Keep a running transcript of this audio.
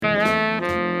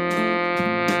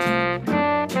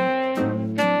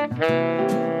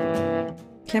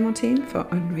Clementine for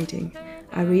Unreading.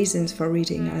 Our reasons for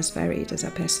reading are as varied as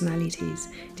our personalities.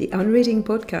 The Unreading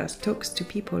podcast talks to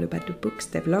people about the books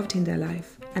they've loved in their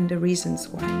life and the reasons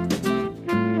why.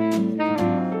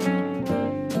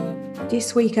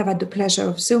 This week I've had the pleasure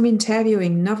of Zoom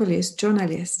interviewing novelist,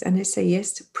 journalist and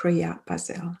essayist Priya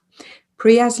Basil.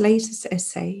 Priya's latest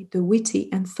essay, the witty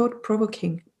and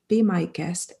thought-provoking Be My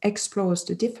Guest, explores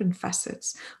the different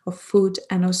facets of food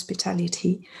and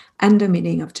hospitality and the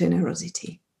meaning of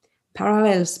generosity.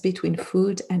 Parallels between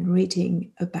food and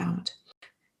reading abound.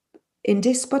 In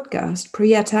this podcast,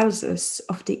 Priya tells us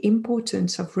of the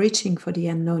importance of reaching for the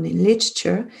unknown in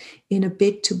literature in a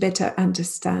bid to better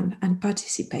understand and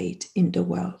participate in the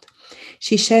world.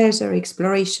 She shares her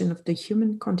exploration of the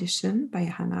human condition by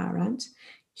Hannah Arendt,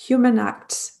 Human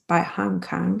Acts by Han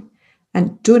Kang,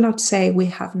 and Do Not Say We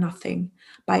Have Nothing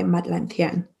by Madeleine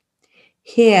Thien.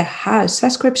 Hear how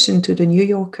subscription to The New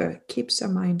Yorker keeps her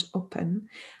mind open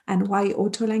and why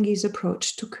Ottolenghi's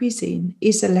approach to cuisine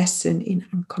is a lesson in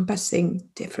encompassing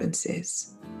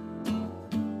differences.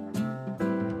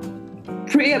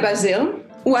 Priya Basil,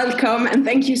 welcome and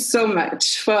thank you so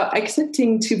much for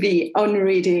accepting to be on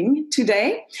Reading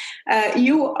today.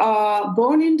 You are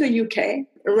born in the UK,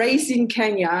 raised in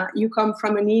Kenya. You come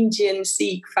from an Indian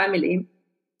Sikh family.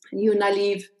 You now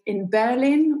live in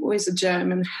Berlin with a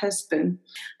German husband.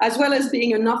 As well as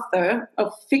being an author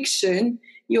of fiction,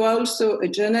 you are also a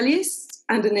journalist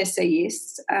and an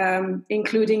essayist,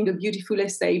 including the beautiful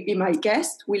essay Be My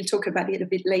Guest. We'll talk about it a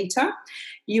bit later.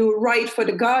 You write for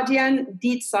The Guardian,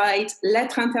 Die Zeit,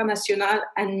 Lettres Internationales,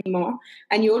 and more.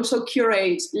 And you also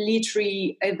curate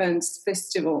literary events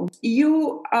festival.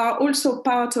 You are also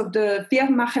part of the Wir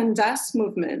machen das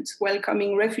movement,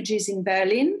 welcoming refugees in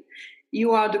Berlin.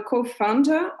 You are the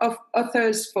co-founder of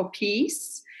Authors for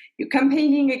Peace. You're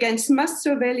campaigning against mass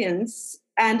surveillance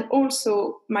and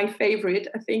also, my favorite,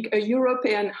 I think, a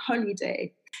European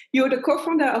holiday. You're the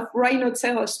co-founder of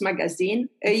Rhinoceros magazine,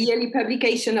 a yearly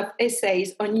publication of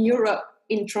essays on Europe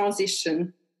in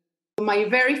transition. My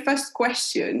very first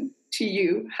question to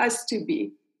you has to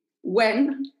be,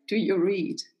 when do you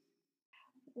read?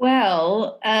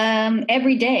 Well,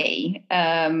 every day,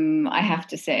 I have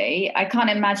to say. I can't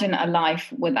imagine a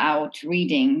life without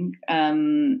reading,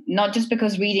 not just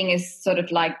because reading is sort of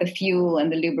like the fuel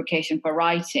and the lubrication for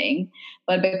writing,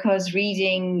 but because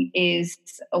reading is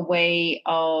a way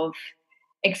of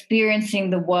experiencing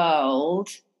the world,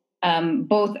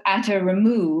 both at a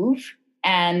remove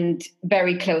and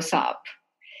very close up.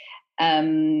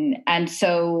 And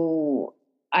so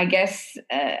I guess...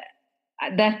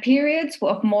 there are periods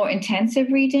of more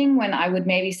intensive reading when I would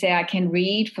maybe say I can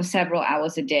read for several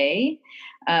hours a day.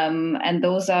 And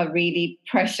those are really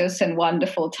precious and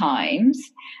wonderful times.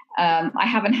 I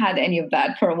haven't had any of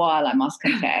that for a while, I must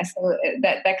confess. So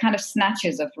that kind of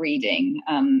snatches of reading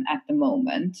at the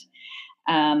moment.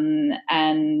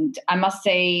 And I must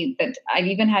say that I've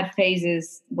even had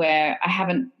phases where I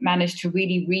haven't managed to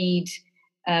really read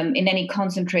in any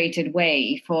concentrated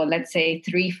way for, let's say,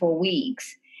 3-4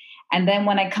 weeks. And then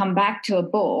when I come back to a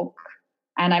book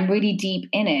and I'm really deep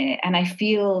in it and I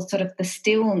feel sort of the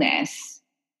stillness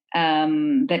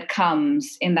that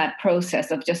comes in that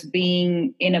process of just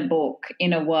being in a book,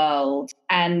 in a world.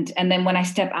 And then when I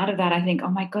step out of that, I think,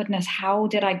 oh my goodness, how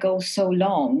did I go so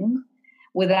long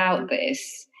without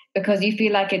this? Because you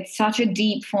feel like it's such a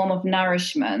deep form of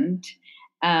nourishment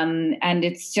and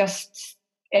it's just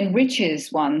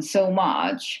enriches one so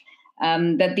much.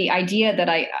 That the idea that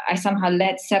I somehow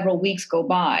let several weeks go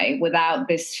by without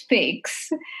this fix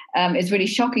is really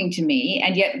shocking to me.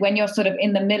 And yet when you're sort of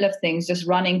in the middle of things, just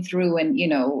running through and, you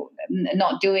know,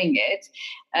 not doing it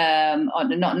or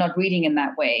not reading in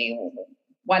that way,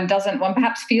 one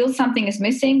perhaps feels something is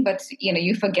missing, but, you know,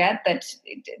 you forget that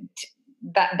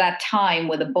that time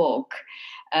with a book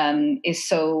is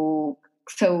so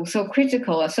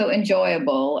critical, so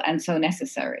enjoyable and so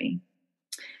necessary.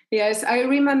 Yes, I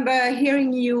remember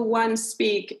hearing you once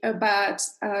speak about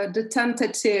the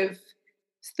tentative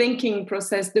thinking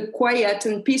process, the quiet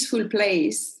and peaceful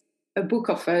place a book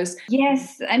offers.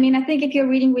 Yes, I mean, I think if you're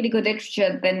reading really good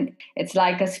literature, then it's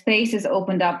like a space is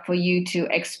opened up for you to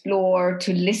explore,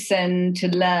 to listen, to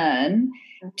learn,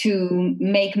 to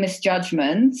make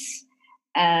misjudgments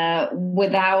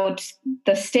without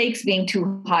the stakes being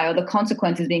too high or the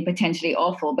consequences being potentially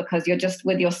awful, because you're just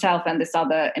with yourself and this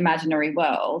other imaginary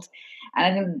world. And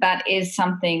I think that is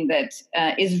something that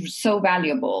is so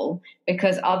valuable,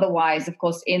 because otherwise, of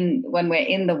course, when we're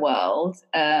in the world,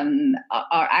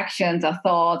 our actions, our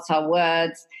thoughts, our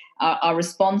words, our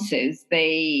responses,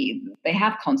 they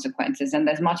have consequences, and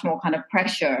there's much more kind of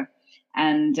pressure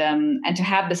and to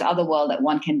have this other world that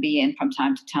one can be in from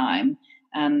time to time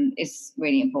is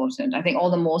really important. I think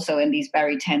all the more so in these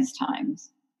very tense times.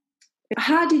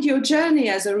 How did your journey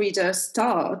as a reader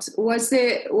start? Was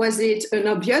it an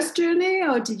obvious journey,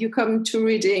 or did you come to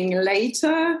reading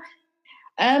later?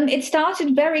 It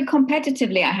started very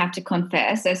competitively, I have to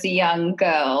confess, as a young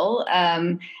girl.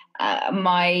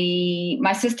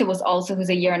 My sister was also, who's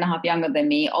a year and a half younger than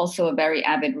me, also a very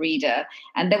avid reader.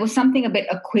 And there was something a bit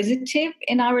acquisitive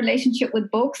in our relationship with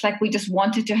books. Like we just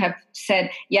wanted to have said,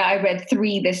 yeah, I read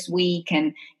 3 this week.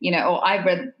 And, or I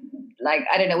read, like,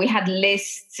 I don't know, we had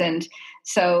lists. And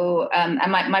so, and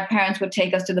my parents would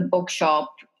take us to the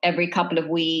bookshop every couple of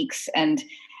weeks. And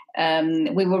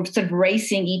we were sort of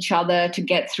racing each other to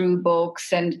get through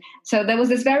books. And so there was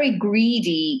this very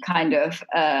greedy kind of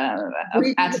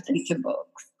attitude to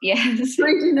books. Yes.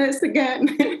 Greediness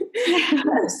again.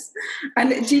 Yes.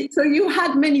 And so you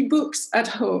had many books at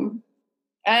home?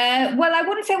 Well, I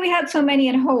wouldn't say we had so many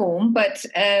at home, but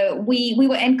we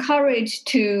were encouraged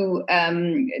to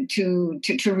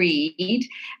read,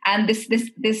 and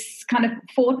this kind of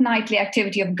fortnightly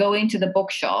activity of going to the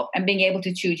bookshop and being able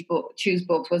to choose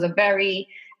books was a very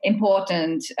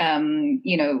important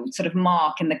sort of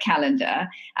mark in the calendar.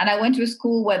 And I went to a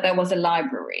school where there was a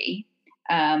library.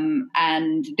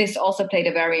 And this also played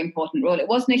a very important role. It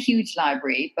wasn't a huge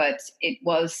library, but it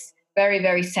was very,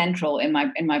 very central in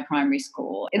my primary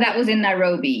school. That was in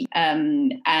Nairobi.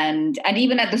 And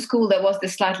even at the school, there was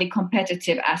this slightly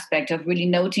competitive aspect of really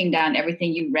noting down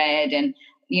everything you read. And,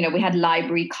 we had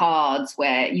library cards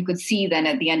where you could see then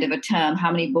at the end of a term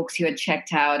how many books you had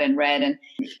checked out and read. And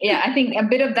yeah, I think a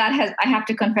bit of that I have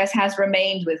to confess, has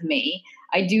remained with me.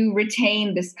 I do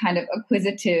retain this kind of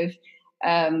acquisitive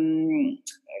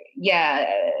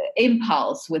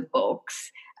impulse with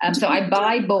books. So I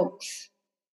buy books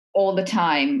all the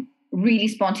time, really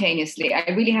spontaneously. I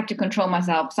really have to control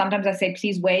myself. Sometimes I say,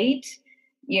 please wait.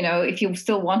 If you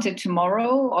still want it tomorrow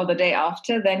or the day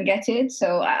after, then get it.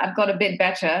 So I've got a bit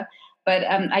better. But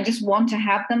I just want to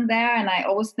have them there. And I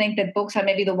always think that books are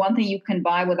maybe the one thing you can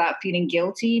buy without feeling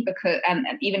guilty, because and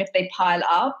even if they pile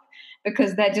up,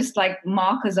 because they're just like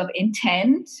markers of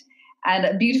intent and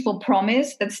a beautiful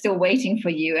promise that's still waiting for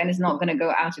you and is not going to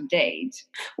go out of date.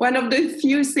 One of the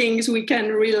few things we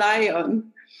can rely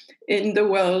on in the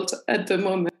world at the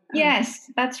moment. Yes,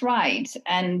 that's right.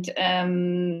 And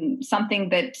something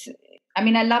that,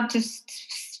 I love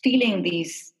just feeling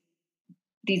these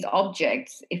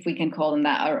objects, if we can call them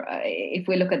that, or if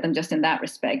we look at them just in that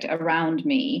respect, around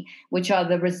me, which are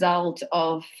the result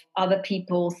of other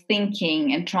people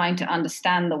thinking and trying to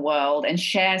understand the world and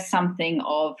share something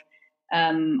of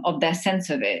their sense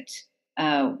of it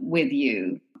with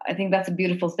you. I think that's a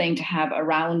beautiful thing to have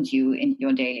around you in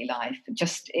your daily life,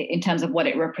 just in terms of what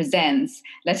it represents,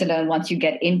 let alone once you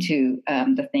get into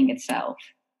the thing itself.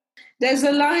 There's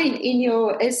a line in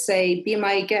your essay, Be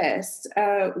My Guest,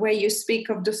 where you speak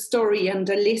of the story and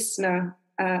the listener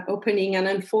opening and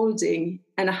unfolding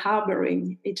and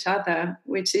harboring each other,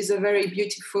 which is a very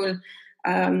beautiful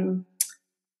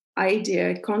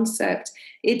idea, concept.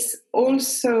 It's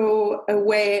also a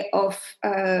way of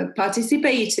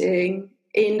participating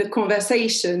in the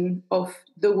conversation of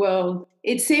the world.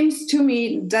 It seems to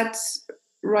me that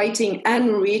writing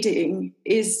and reading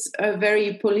is a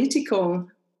very political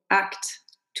act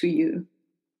to you.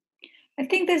 I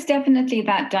think there's definitely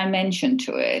that dimension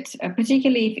to it,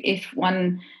 particularly if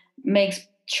one makes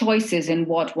choices in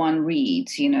what one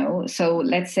reads, So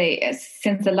let's say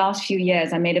since the last few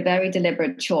years, I made a very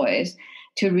deliberate choice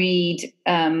to read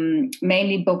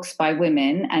mainly books by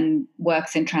women and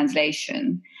works in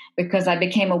translation, because I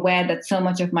became aware that so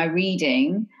much of my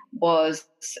reading was,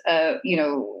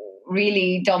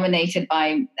 really dominated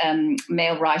by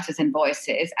male writers and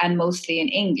voices, and mostly in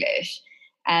English.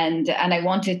 And I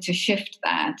wanted to shift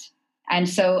that. And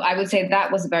so I would say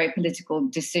that was a very political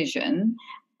decision.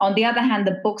 On the other hand,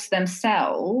 the books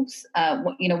themselves,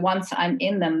 once I'm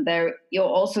in them, you're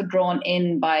also drawn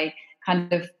in by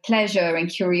kind of pleasure and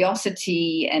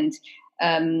curiosity and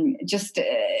just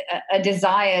a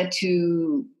desire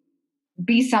to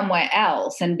be somewhere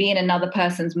else and be in another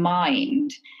person's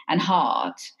mind and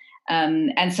heart.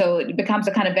 And so it becomes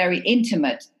a kind of very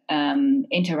intimate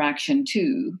interaction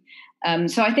too.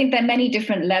 So I think there are many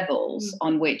different levels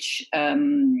on which,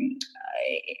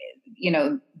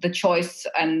 the choice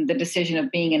and the decision of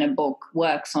being in a book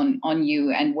works on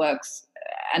you and works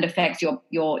and affects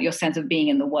your sense of being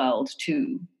in the world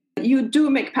too. You do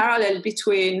make parallel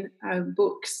between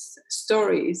books,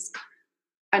 stories,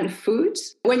 and food.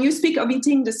 When you speak of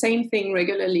eating the same thing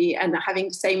regularly and having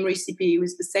the same recipe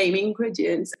with the same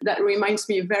ingredients, that reminds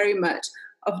me very much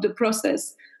of the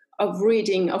process of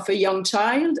reading of a young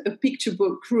child, a picture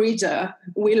book reader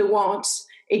will want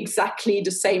exactly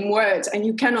the same words, and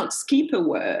you cannot skip a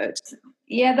word.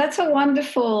 Yeah, that's a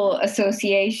wonderful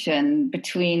association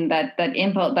between that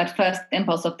impulse, that first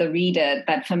impulse of the reader,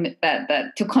 that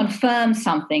to confirm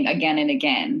something again and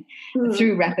again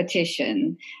through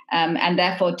repetition, and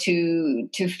therefore to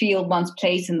feel one's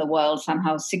place in the world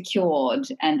somehow secured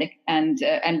and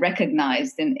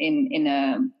recognized in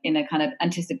a kind of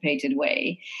anticipated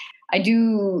way. I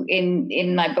do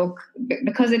in my book,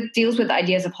 because it deals with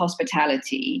ideas of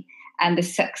hospitality and the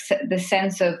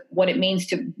sense of what it means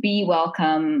to be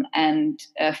welcome and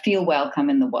feel welcome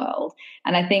in the world.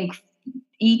 And I think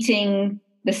eating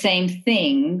the same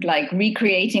thing, like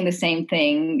recreating the same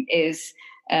thing, is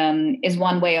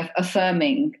one way of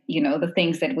affirming, the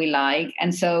things that we like.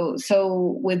 And so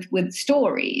with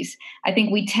stories, I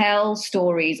think we tell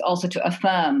stories also to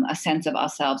affirm a sense of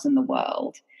ourselves in the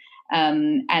world.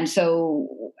 And so,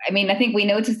 I think we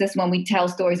notice this when we tell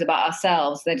stories about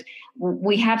ourselves, that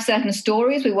we have certain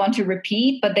stories we want to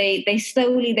repeat, but they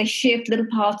slowly shift little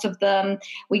parts of them.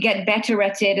 We get better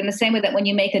at it in the same way that when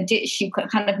you make a dish, you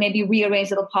kind of maybe rearrange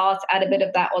little parts, add a bit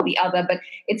of that or the other. But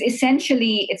it's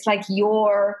essentially, it's like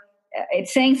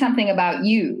it's saying something about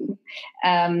you.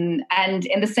 And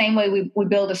in the same way, we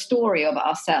build a story of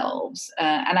ourselves.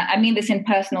 And I mean this in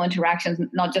personal interactions,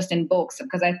 not just in books,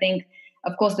 because I think,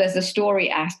 of course, there's the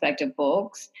story aspect of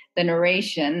books, the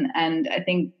narration, and I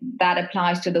think that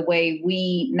applies to the way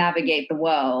we navigate the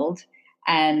world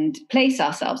and place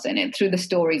ourselves in it through the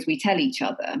stories we tell each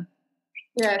other.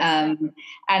 Yes.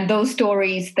 And those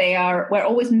stories, we're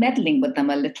always meddling with them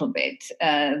a little bit.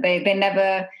 They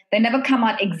never come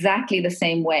out exactly the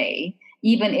same way,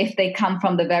 even if they come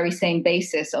from the very same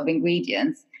basis of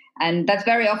ingredients. And that's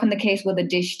very often the case with a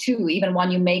dish too, even one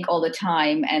you make all the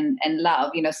time and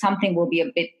love. Something will be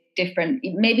a bit different,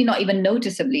 maybe not even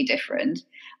noticeably different.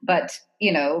 But,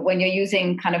 when you're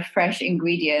using kind of fresh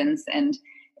ingredients, and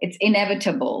it's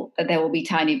inevitable that there will be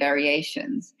tiny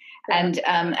variations. Yeah.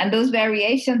 And those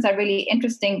variations are really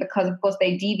interesting because, of course,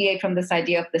 they deviate from this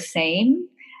idea of the same.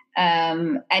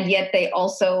 And yet they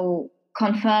also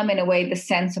confirm in a way the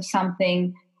sense of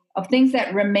things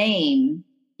that remain,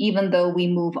 even though we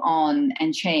move on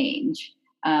and change,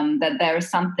 that there is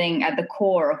something at the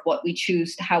core of what we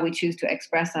choose, how we choose to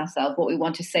express ourselves, what we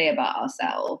want to say about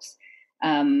ourselves,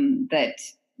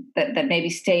 that maybe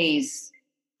stays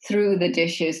through the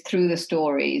dishes, through the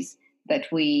stories that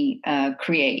we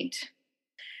create.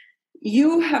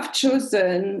 You have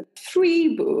chosen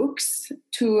 3 books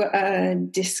to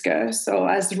discuss, or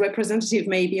as representative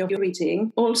maybe of your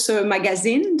reading, also a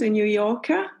magazine, The New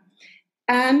Yorker,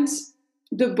 and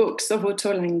the books of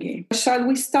Otto Lengi. Shall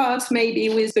we start maybe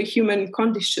with The Human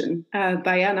Condition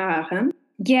by Hannah Arendt?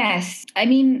 Yes. I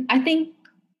think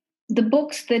the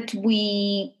books that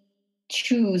we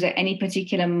choose at any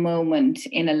particular moment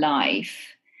in a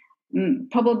life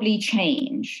probably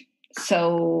change.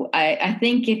 So I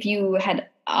think if you had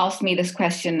asked me this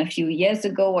question a few years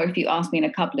ago, or if you asked me in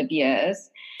a couple of years,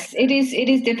 it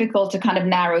is difficult to kind of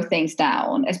narrow things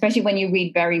down, especially when you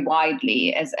read very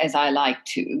widely, as I like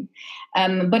to.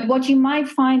 But what you might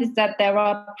find is that there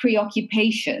are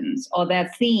preoccupations, or there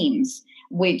are themes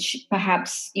which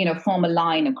perhaps form a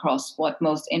line across what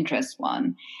most interests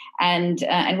one. And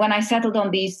when I settled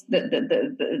on these,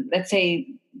 let's say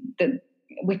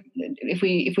if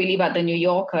we leave out The New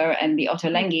Yorker and the Otto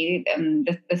Lengi,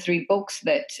 the 3 books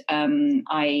that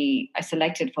I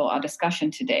selected for our discussion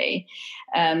today,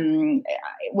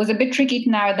 it was a bit tricky to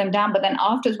narrow them down. But then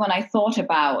afterwards, when I thought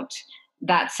about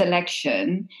that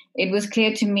selection, it was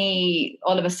clear to me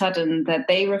all of a sudden that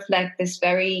they reflect this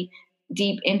very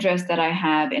deep interest that I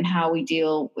have in how we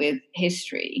deal with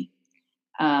history.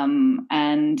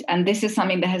 And this is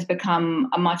something that has become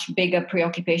a much bigger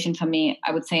preoccupation for me,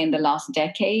 I would say, in the last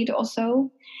decade or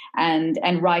so, and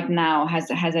right now has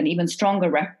an even stronger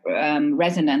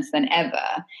resonance than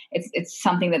ever. It's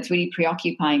something that's really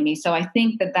preoccupying me. So I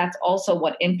think that that's also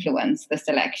what influenced the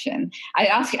selection. I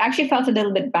actually felt a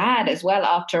little bit bad as well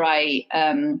after I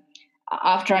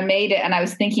made it, and I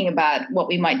was thinking about what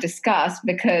we might discuss,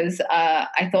 because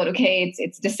I thought, okay,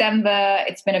 it's December.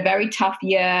 It's been a very tough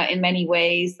year in many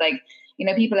ways. Like,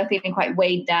 people are feeling quite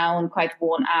weighed down, quite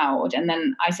worn out. And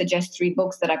then I suggest 3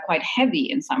 books that are quite heavy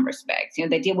in some respects.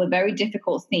 They deal with very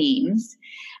difficult themes,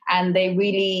 and they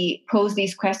really pose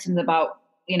these questions about,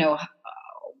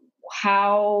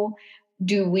 how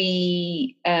do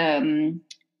we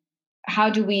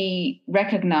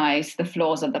recognize the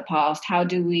flaws of the past? How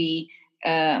do we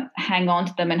hang on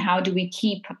to them, and how do we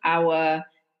keep our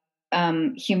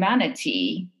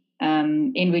humanity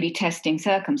in really testing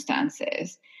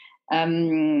circumstances.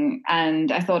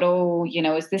 And I thought,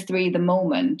 is this really the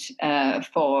moment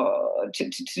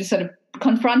to sort of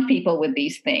confront people with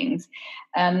these things?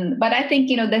 But I think,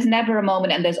 there's never a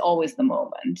moment, and there's always the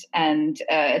moment. And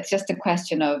it's just a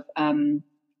question of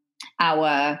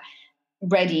our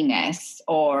readiness,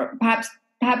 or perhaps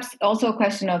also a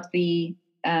question of the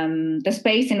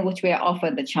space in which we are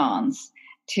offered the chance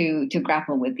to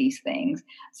grapple with these things.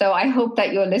 So I hope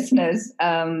that your listeners,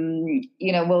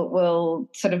 will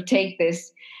sort of take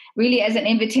this really as an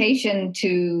invitation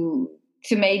to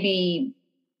maybe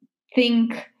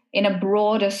think in a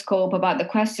broader scope about the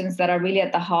questions that are really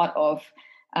at the heart of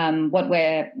what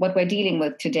we're dealing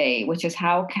with today, which is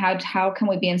how can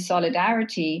we be in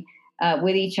solidarity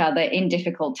with each other in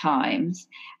difficult times,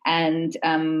 and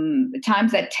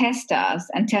times that test us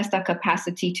and test our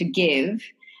capacity to give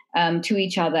to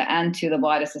each other and to the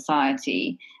wider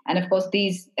society. And of course,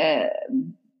 these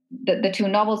the two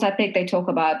novels I picked, they talk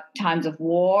about times of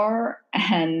war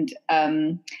and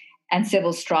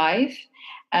civil strife.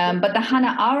 But the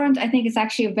Hannah Arendt, I think, is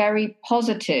actually a very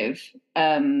positive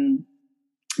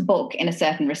book in a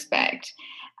certain respect.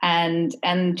 And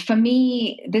for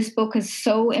me, this book is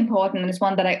so important, and it's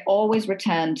one that I always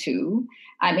return to.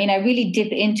 I mean, I really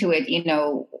dip into it,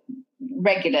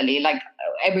 regularly, like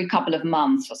every couple of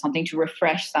months or something, to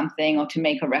refresh something or to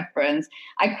make a reference.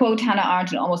 I quote Hannah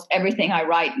Arendt in almost everything I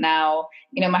write now.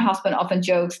 My husband often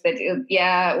jokes that,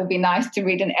 it would be nice to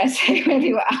read an essay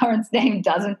maybe where Arendt's name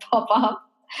doesn't pop up.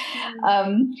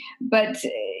 But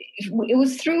it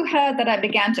was through her that I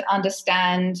began to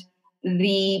understand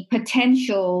the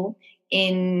potential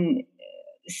in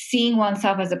seeing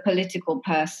oneself as a political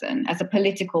person, as a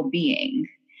political being.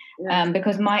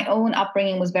 Because my own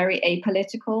upbringing was very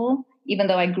apolitical, even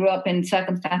though I grew up in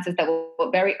circumstances that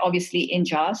were very obviously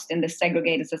unjust in the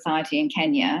segregated society in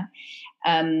Kenya.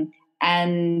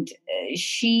 And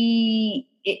she,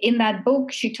 in that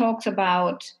book, she talks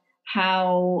about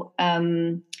how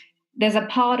there's a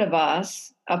part of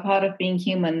us, a part of being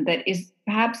human, that is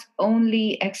perhaps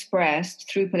only expressed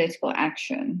through political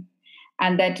action.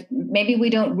 And that maybe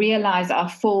we don't realize our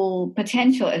full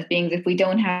potential as beings if we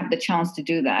don't have the chance to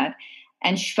do that.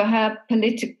 And for her,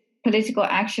 political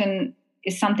action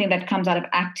is something that comes out of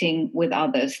acting with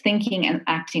others, thinking and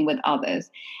acting with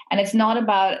others. And it's not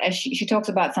about, as she talks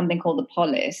about something called the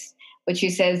polis, which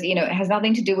she says, it has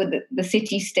nothing to do with the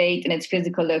city state and its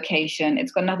physical location.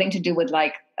 It's got nothing to do with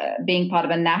being part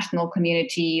of a national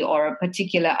community or a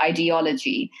particular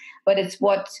ideology, but it's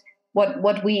what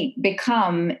we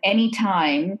become any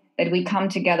time that we come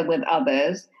together with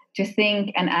others to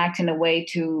think and act in a way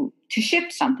to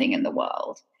shift something in the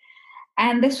world.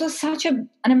 And this was such an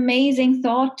amazing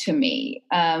thought to me,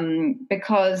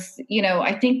 because,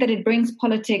 I think that it brings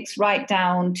politics right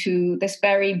down to this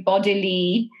very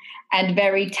bodily and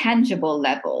very tangible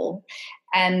level.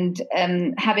 And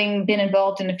having been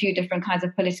involved in a few different kinds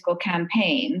of political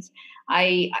campaigns,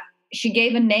 she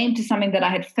gave a name to something that I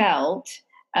had felt,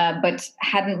 but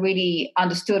hadn't really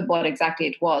understood what exactly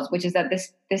it was, which is that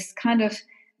this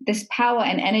power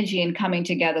and energy in coming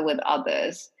together with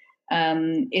others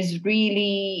is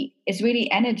really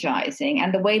energizing.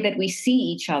 And the way that we see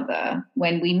each other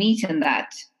when we meet in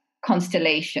that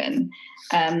constellation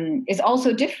is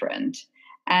also different.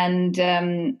 And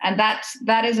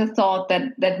that is a thought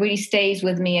that really stays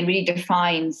with me and really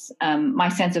defines my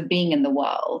sense of being in the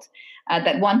world.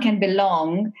 That one can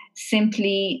belong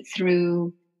simply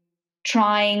through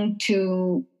trying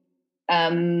to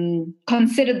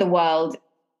consider the world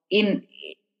in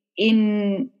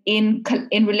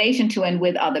relation to and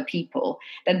with other people.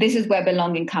 That this is where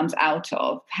belonging comes out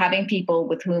of, having people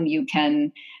with whom you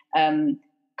can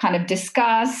kind of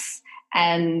discuss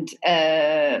and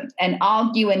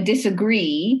argue and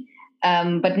disagree,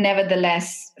 but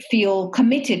nevertheless feel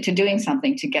committed to doing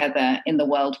something together in the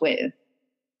world with.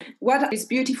 What is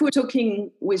beautiful talking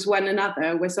with one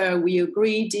another, whether we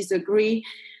agree, disagree,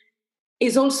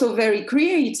 is also very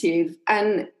creative.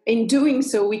 And in doing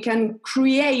so, we can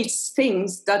create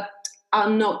things that are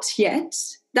not yet,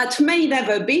 that may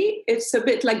never be. It's a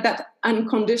bit like that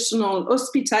unconditional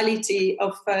hospitality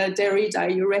of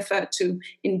Derrida you refer to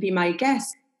in Be My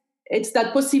Guest. It's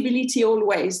that possibility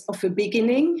always of a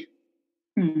beginning,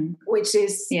 which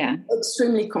is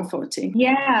extremely comforting.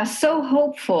 Yeah, so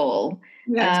hopeful.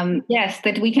 Yes. Yes,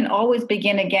 that we can always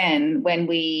begin again when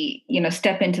we,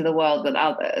 step into the world with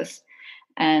others.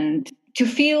 And to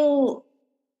feel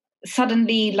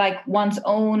suddenly like one's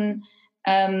own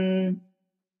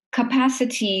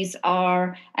capacities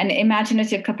are, and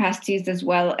imaginative capacities as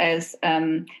well as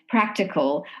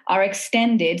practical, are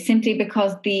extended simply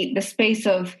because the space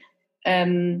of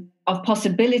of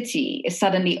possibility is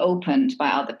suddenly opened by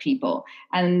other people,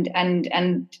 and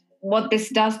what this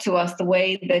does to us, the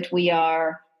way that we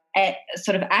are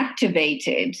sort of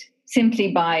activated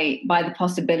simply by the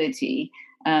possibility,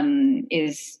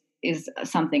 is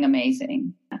something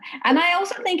amazing. And I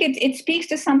also think it speaks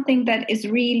to something that is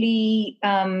really,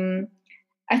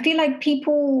 I feel like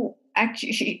people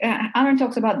actually, Aaron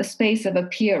talks about the space of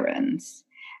appearance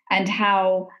and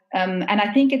how, and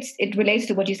I think it relates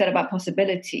to what you said about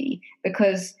possibility,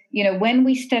 because, when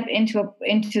we step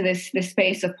into this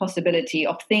space of possibility,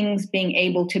 of things being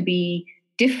able to be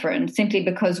different simply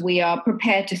because we are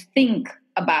prepared to think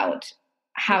about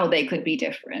how they could be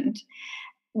different,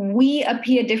 we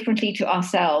appear differently to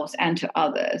ourselves and to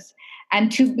others. And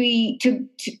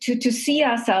to see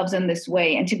ourselves in this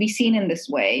way and to be seen in this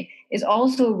way is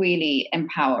also really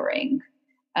empowering.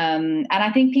 And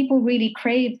I think people really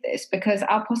crave this, because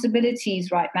our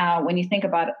possibilities right now, when you think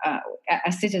about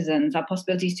as citizens, our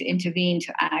possibilities to intervene,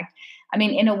 to act, I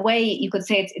mean, in a way, you could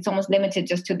say it's almost limited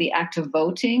just to the act of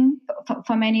voting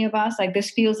for many of us. Like,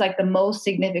 this feels like the most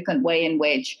significant way in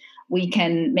which we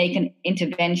can make an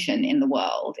intervention in the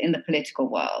world, in the political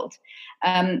world.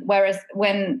 Whereas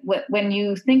when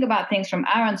you think about things from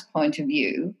Aaron's point of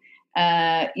view,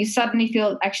 you suddenly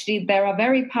feel actually there are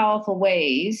very powerful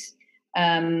ways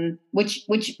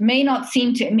which may not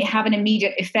seem to have an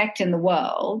immediate effect in the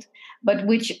world, but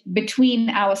which between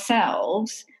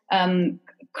ourselves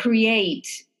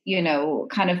create,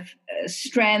 kind of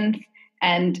strength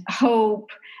and hope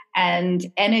and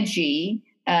energy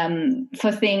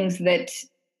for things that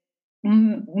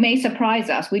may surprise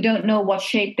us. We don't know what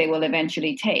shape they will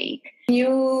eventually take.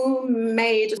 You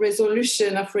made a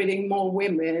resolution of reading more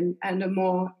women and a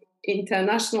more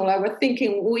international. I was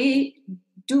thinking, we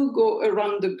do go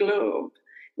around the globe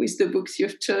with the books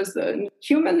you've chosen.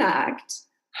 Human Act,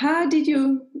 how did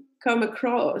you come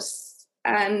across,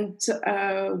 and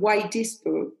why this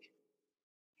book?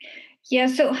 Yeah,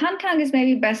 so Han Kang is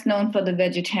maybe best known for The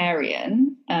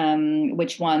Vegetarian,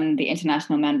 which won the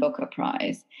International Man Booker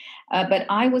Prize. But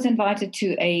I was invited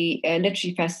to a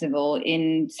literary festival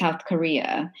in South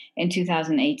Korea in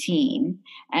 2018.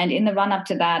 And in the run-up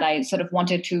to that, I sort of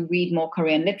wanted to read more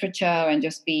Korean literature and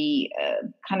just be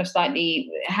kind of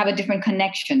slightly have a different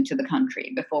connection to the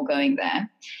country before going there.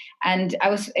 And I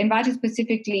was invited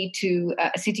specifically to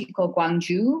a city called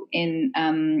Gwangju in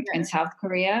South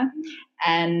Korea.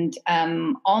 And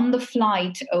on the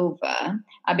flight over,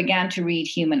 I began to read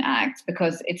Human Acts,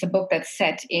 because it's a book that's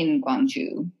set in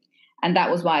Gwangju. And that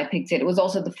was why I picked it. It was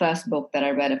also the first book that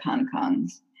I read of Han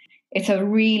Kang's. It's a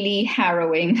really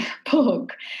harrowing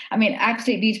book. I mean,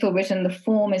 absolutely beautiful written. The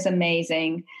form is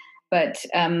amazing. But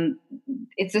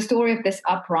it's the story of this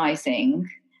uprising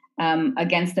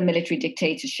against the military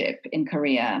dictatorship in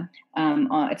Korea.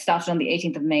 It started on the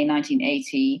 18th of May,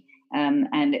 1980.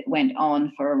 And it went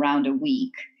on for around a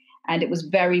week. And it was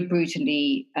very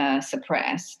brutally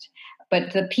suppressed.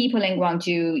 But the people in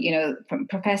Gwangju, from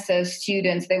professors,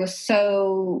 students, they were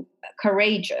so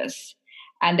courageous.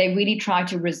 And they really tried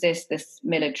to resist this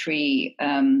military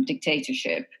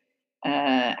dictatorship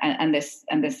and this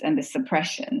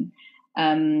suppression.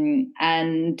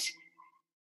 And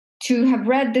to have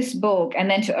read this book and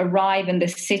then to arrive in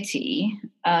this city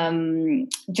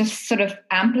just sort of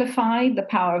amplified the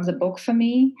power of the book for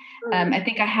me. I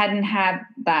think I hadn't had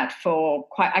that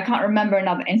I can't remember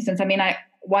another instance. I mean, I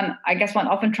guess one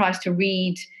often tries to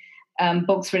read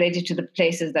books related to the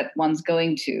places that one's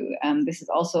going to. This is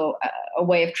also a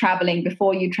way of traveling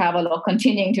before you travel or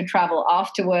continuing to travel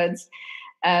afterwards.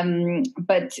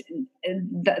 But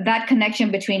that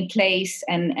connection between place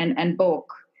and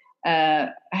book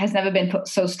has never been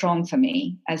so strong for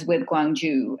me as with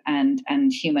Gwangju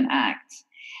and Human Acts.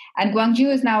 And Gwangju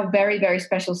is now a very, very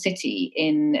special city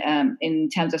in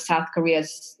terms of South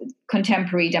Korea's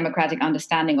contemporary democratic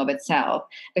understanding of itself,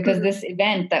 because this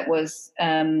event that was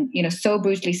so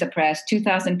brutally suppressed,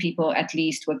 2,000 people at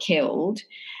least were killed,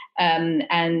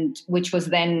 and which was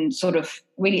then sort of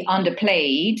really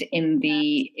underplayed in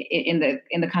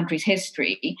the country's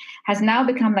history, has now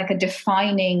become like a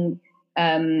defining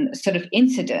sort of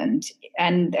incident,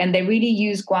 and they really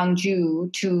use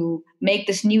Gwangju to make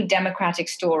this new democratic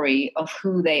story of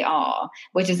who they are,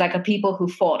 which is like a people who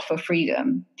fought for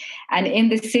freedom. And in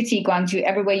the city, Gwangju,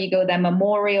 everywhere you go, there are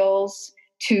memorials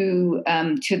to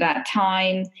that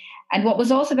time. And what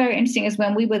was also very interesting is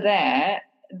when we were there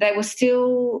was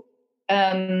still,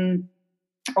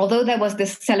 although there was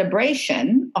this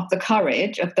celebration of the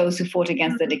courage of those who fought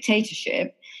against the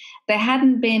dictatorship, there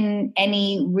hadn't been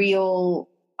any real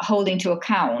holding to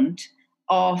account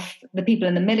of the people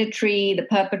in the military, the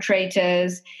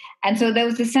perpetrators, And so there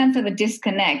was a sense of a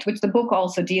disconnect, which the book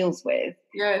also deals with.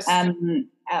 Yes.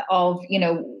 Of, you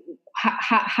know,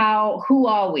 who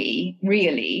are we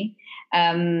really?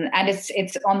 And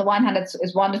it's on the one hand,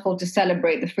 it's wonderful to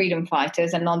celebrate the freedom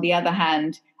fighters, and on the other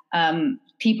hand,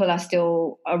 people are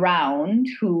still around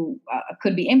who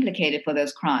could be implicated for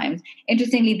those crimes.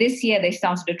 Interestingly, this year they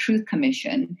started a Truth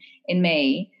Commission in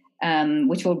May,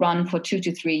 which will run for 2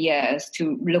 to 3 years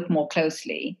to look more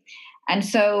closely. And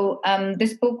so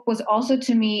this book was also,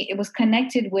 to me, it was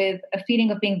connected with a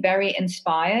feeling of being very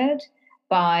inspired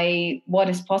by what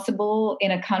is possible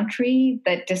in a country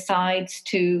that decides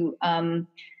to,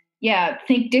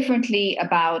 think differently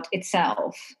about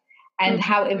itself, and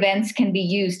how events can be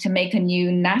used to make a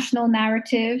new national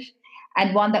narrative,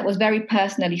 and one that was very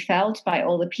personally felt by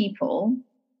all the people.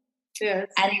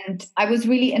 Yes. And I was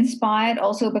really inspired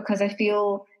also because I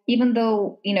feel, even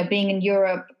though, you know, being in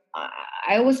Europe,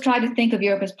 I always try to think of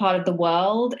Europe as part of the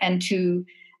world and to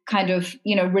kind of,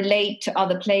 you know, relate to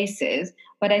other places.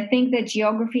 But I think that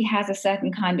geography has a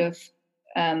certain kind of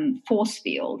force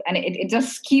field, and it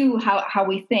does skew how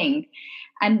we think.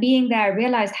 And being there, I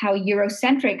realized how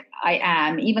Eurocentric I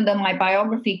am, even though my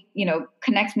biography, you know,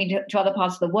 connects me to other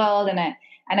parts of the world. And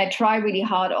I try really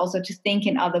hard also to think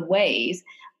in other ways.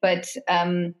 But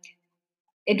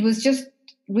it was just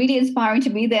really inspiring to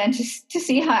be there and just to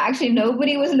see how actually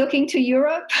nobody was looking to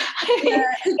Europe.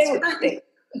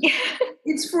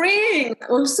 It's freeing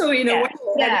also in a way.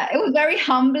 Yeah, it was very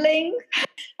humbling.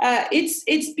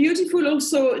 It's beautiful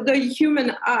also, the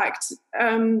human act.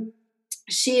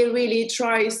 She really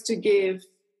tries to give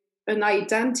an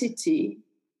identity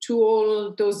to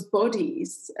all those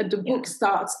bodies. And the book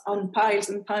starts on piles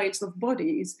and piles of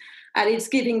bodies, and it's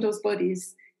giving those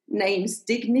bodies names,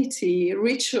 dignity,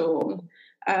 ritual.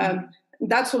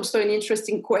 That's also an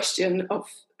interesting question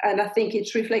and I think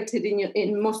it's reflected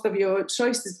in most of your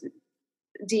choices,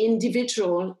 the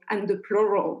individual and the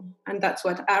plural, and that's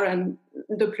what Aaron,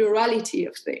 the plurality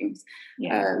of things.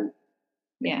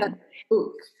 That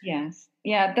book. Yes.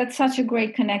 Yeah, that's such a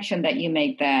great connection that you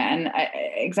make there. And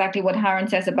exactly what Aaron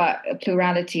says about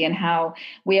plurality, and how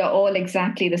we are all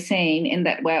exactly the same in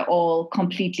that we're all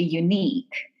completely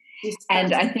unique.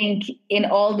 And I think in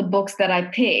all the books that I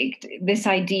picked, this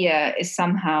idea is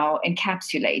somehow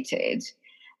encapsulated,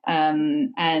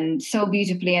 and so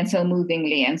beautifully and so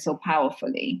movingly and so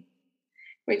powerfully.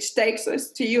 Which takes us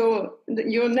to your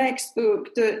next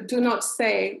book, Do Not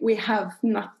Say We Have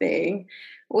Nothing,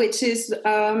 which is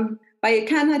by a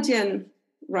Canadian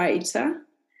writer.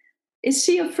 Is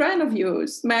she a friend of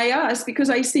yours? May I ask, because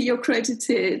I see you're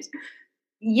credited.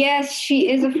 Yes,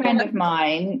 she is a friend of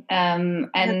mine.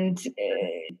 And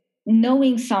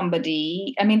knowing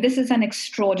somebody, I mean, this is an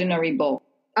extraordinary book.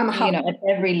 You know, at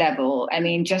every level. I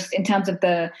mean, just in terms of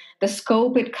the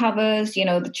scope it covers, you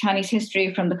know, the Chinese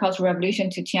history from the Cultural Revolution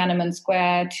to Tiananmen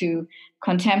Square to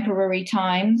contemporary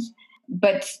times.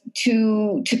 But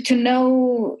to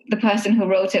know the person who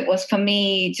wrote it was, for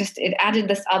me, just it added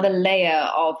this other layer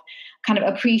of kind of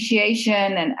appreciation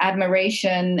and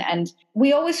admiration. And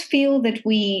we always feel that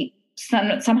we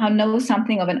somehow know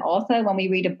something of an author when we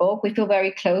read a book. We feel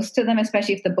very close to them,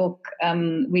 especially if the book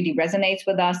really resonates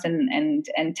with us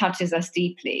and touches us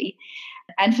deeply.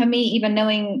 And for me, even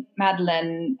knowing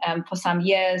Madeleine for some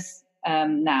years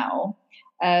now,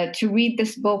 to read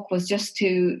this book was just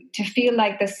to feel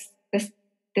like this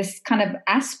kind of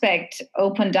aspect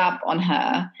opened up on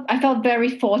her. I felt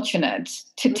very fortunate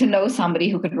to know somebody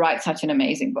who could write such an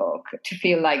amazing book, to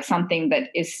feel like something that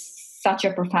is such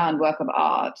a profound work of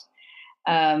art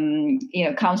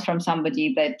comes from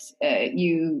somebody that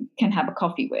you can have a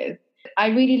coffee with. I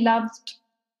really loved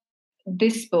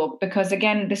this book because,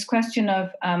 again, this question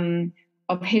of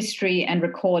history and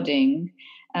recording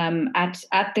at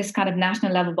this kind of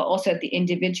national level, but also at the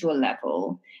individual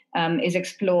level, is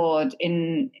explored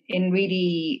in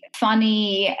really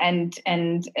funny and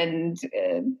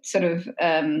sort of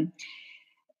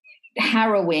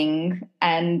harrowing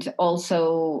and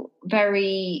also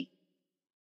very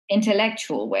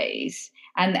intellectual ways,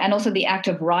 and also the act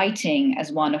of writing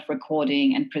as one of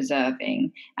recording and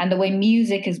preserving, and the way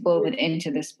music is woven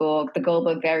into this book, the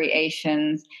Goldberg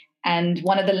variations. And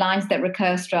one of the lines that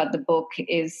recurs throughout the book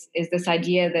is this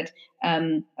idea that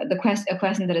a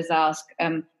question that is asked,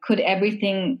 could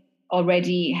everything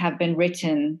already have been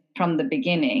written from the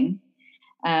beginning?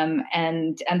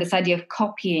 And this idea of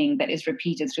copying that is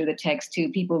repeated through the text too,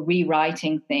 people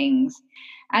rewriting things.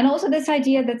 And also this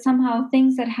idea that somehow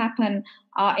things that happen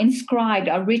are inscribed,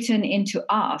 are written into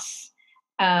us,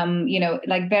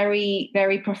 like very,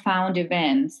 very profound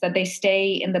events, that they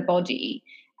stay in the body.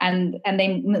 and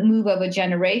they move over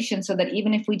generations, so that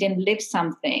even if we didn't live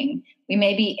something, we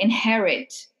maybe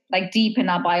inherit, like deep in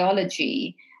our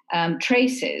biology,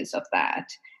 traces of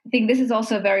that. I think this is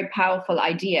also a very powerful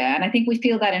idea. And I think we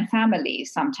feel that in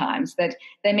families sometimes, that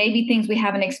there may be things we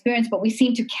haven't experienced, but we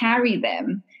seem to carry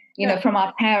them, from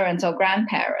our parents or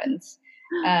grandparents.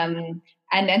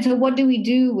 And so what do we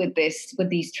do with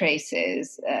these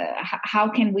traces? How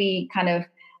can we kind of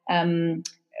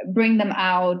bring them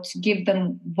out, give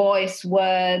them voice,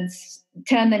 words,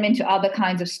 turn them into other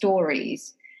kinds of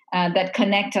stories that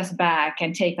connect us back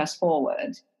and take us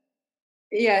forward?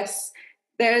 Yes.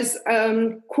 There's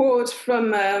a quote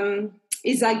from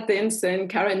Isaac Benson,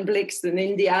 Karen Blixen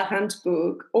in the Arendt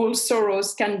book: all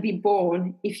sorrows can be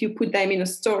born if you put them in a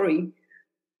story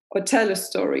or tell a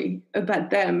story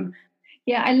about them.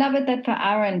 Yeah, I love it that for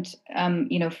Arendt,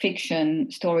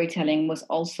 fiction, storytelling was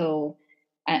also,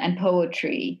 and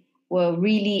poetry were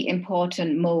really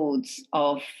important modes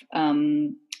of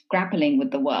grappling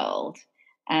with the world,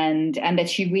 and that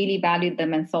she really valued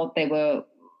them and thought they were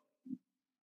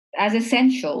as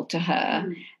essential to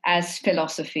her as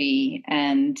philosophy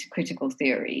and critical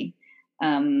theory.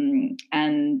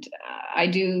 And I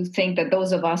do think that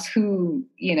those of us who,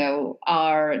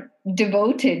 are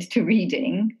devoted to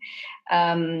reading,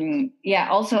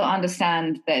 also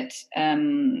understand that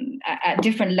at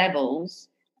different levels,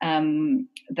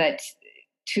 that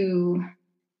to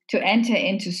enter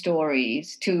into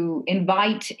stories, to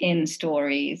invite in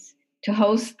stories, to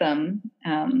host them,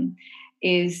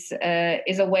 is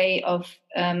a way of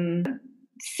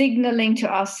signaling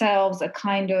to ourselves a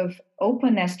kind of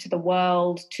openness to the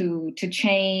world, to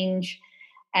change,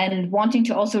 and wanting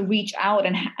to also reach out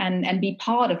and be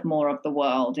part of more of the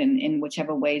world in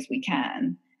whichever ways we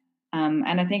can.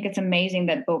 And I think it's amazing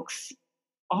that books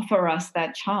offer us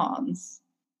that chance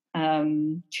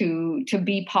to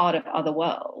be part of other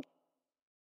worlds.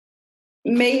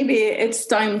 Maybe it's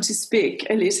time to speak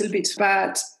a little bit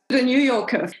about The New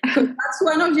Yorker, because that's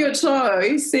one of your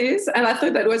choices, and I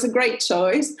thought that was a great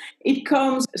choice. It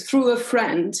comes through a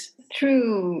friend.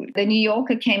 True. The New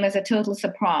Yorker came as a total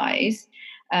surprise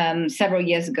several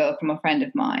years ago from a friend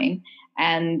of mine.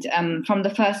 And from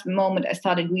the first moment I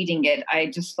started reading it, I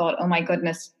just thought, oh my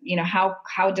goodness,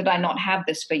 how did I not have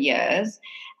this for years?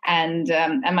 And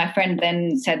my friend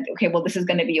then said, okay, well, this is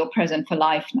going to be your present for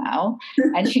life now.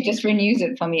 And she just renews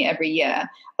it for me every year.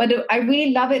 But I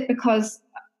really love it because,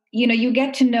 you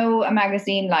get to know a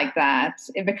magazine like that.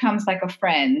 It becomes like a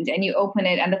friend, and you open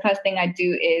it. And the first thing I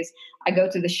do is I go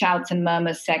to the shouts and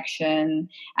murmurs section,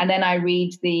 and then I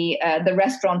read the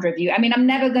restaurant review. I mean, I'm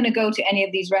never going to go to any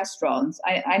of these restaurants.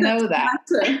 I know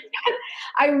that.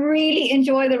 I really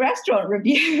enjoy the restaurant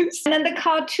reviews. And then the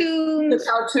cartoons.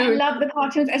 I love the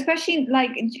cartoons, especially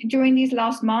like during these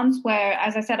last months where,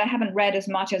 as I said, I haven't read as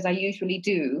much as I usually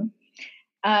do.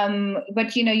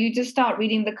 But, you just start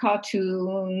reading the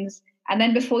cartoons, and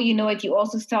then before you know it, you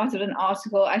also started an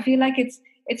article. I feel like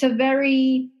it's a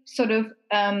very sort of,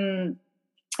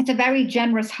 it's a very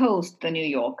generous host, The New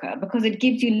Yorker, because it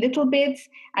gives you little bits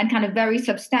and kind of very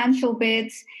substantial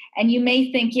bits. And you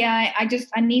may think,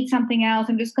 I need something else.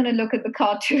 I'm just going to look at the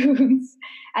cartoons.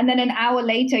 And then an hour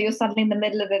later, you're suddenly in the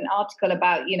middle of an article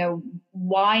about,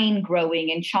 wine growing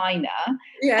in China.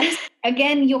 Yes.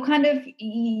 Again, you're kind of,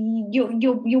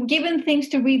 you're given things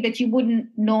to read that you wouldn't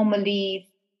normally,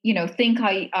 think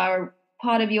are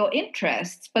part of your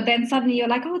interests. But then suddenly you're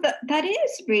like, oh, that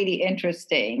is really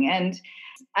interesting. And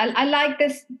I like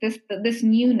this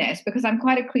newness, because I'm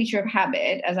quite a creature of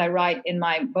habit, as I write in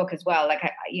my book as well. Like,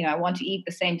 I want to eat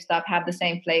the same stuff, have the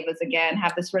same flavors again,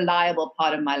 have this reliable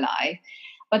part of my life.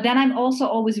 But then I'm also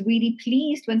always really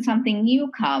pleased when something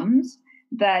new comes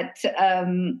that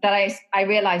I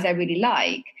realize I really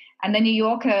like. And the New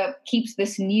Yorker keeps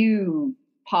this new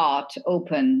part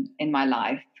open in my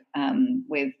life,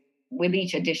 with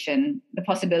each edition, the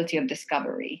possibility of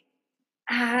discovery.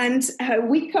 And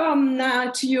we come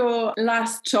now to your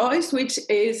last choice, which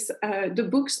is the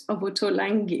books of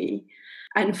Ottolenghi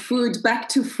and food, back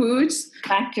to food.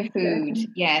 Back to food,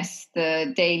 yes,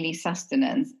 the daily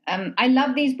sustenance. I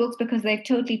love these books because they've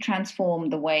totally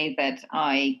transformed the way that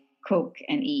I cook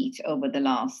and eat over the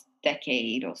last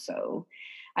decade or so.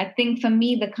 I think for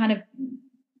me, the kind of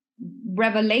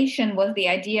revelation was the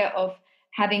idea of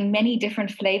having many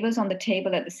different flavors on the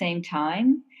table at the same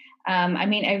time. I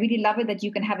really love it that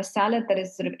you can have a salad that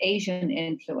is sort of Asian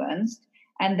influenced,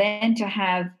 and then to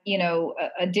have,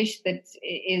 a dish that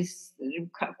is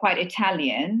quite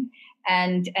Italian,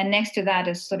 and next to that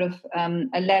is sort of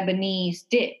a Lebanese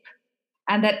dip.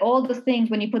 And that all the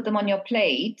things, when you put them on your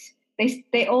plate,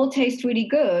 they all taste really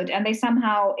good, and they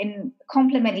somehow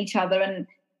complement each other, and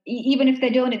even if they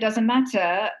don't, it doesn't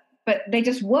matter, but they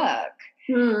just work.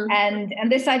 And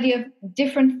this idea of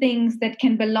different things that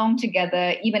can belong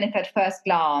together, even if at first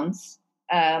glance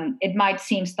it might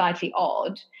seem slightly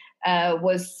odd,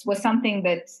 was something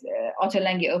that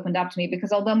Ottolenghi opened up to me,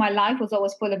 because although my life was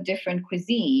always full of different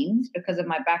cuisines because of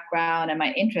my background and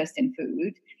my interest in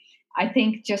food, I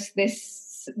think just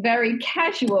this very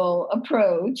casual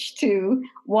approach to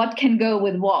what can go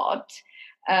with what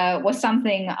was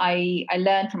something I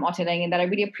learned from Ottolenghi, and that I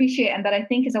really appreciate, and that I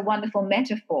think is a wonderful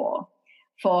metaphor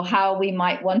for how we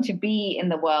might want to be in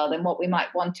the world and what we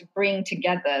might want to bring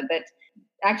together. That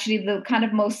actually the kind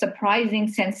of most surprising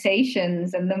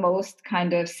sensations and the most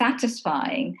kind of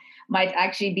satisfying might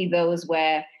actually be those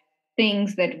where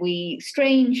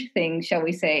strange things, shall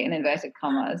we say, in inverted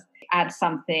commas, add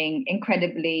something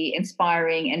incredibly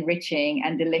inspiring, enriching,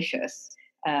 and delicious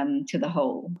to the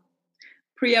whole.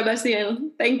 Priya Basile,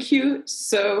 thank you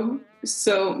so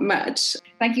much.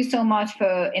 Thank you so much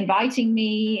for inviting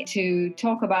me to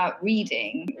talk about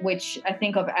reading, which I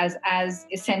think of as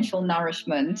essential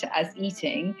nourishment as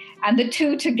eating. And the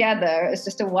two together is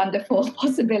just a wonderful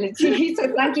possibility.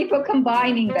 So thank you for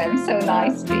combining them so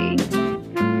nicely.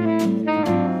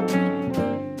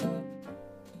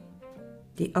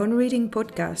 The On Reading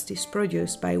podcast is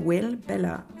produced by Will,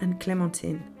 Bella, and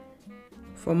Clementine.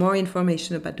 For more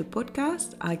information about the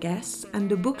podcast, our guests, and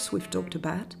the books we've talked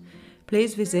about,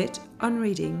 please visit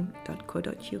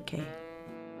onreading.co.uk.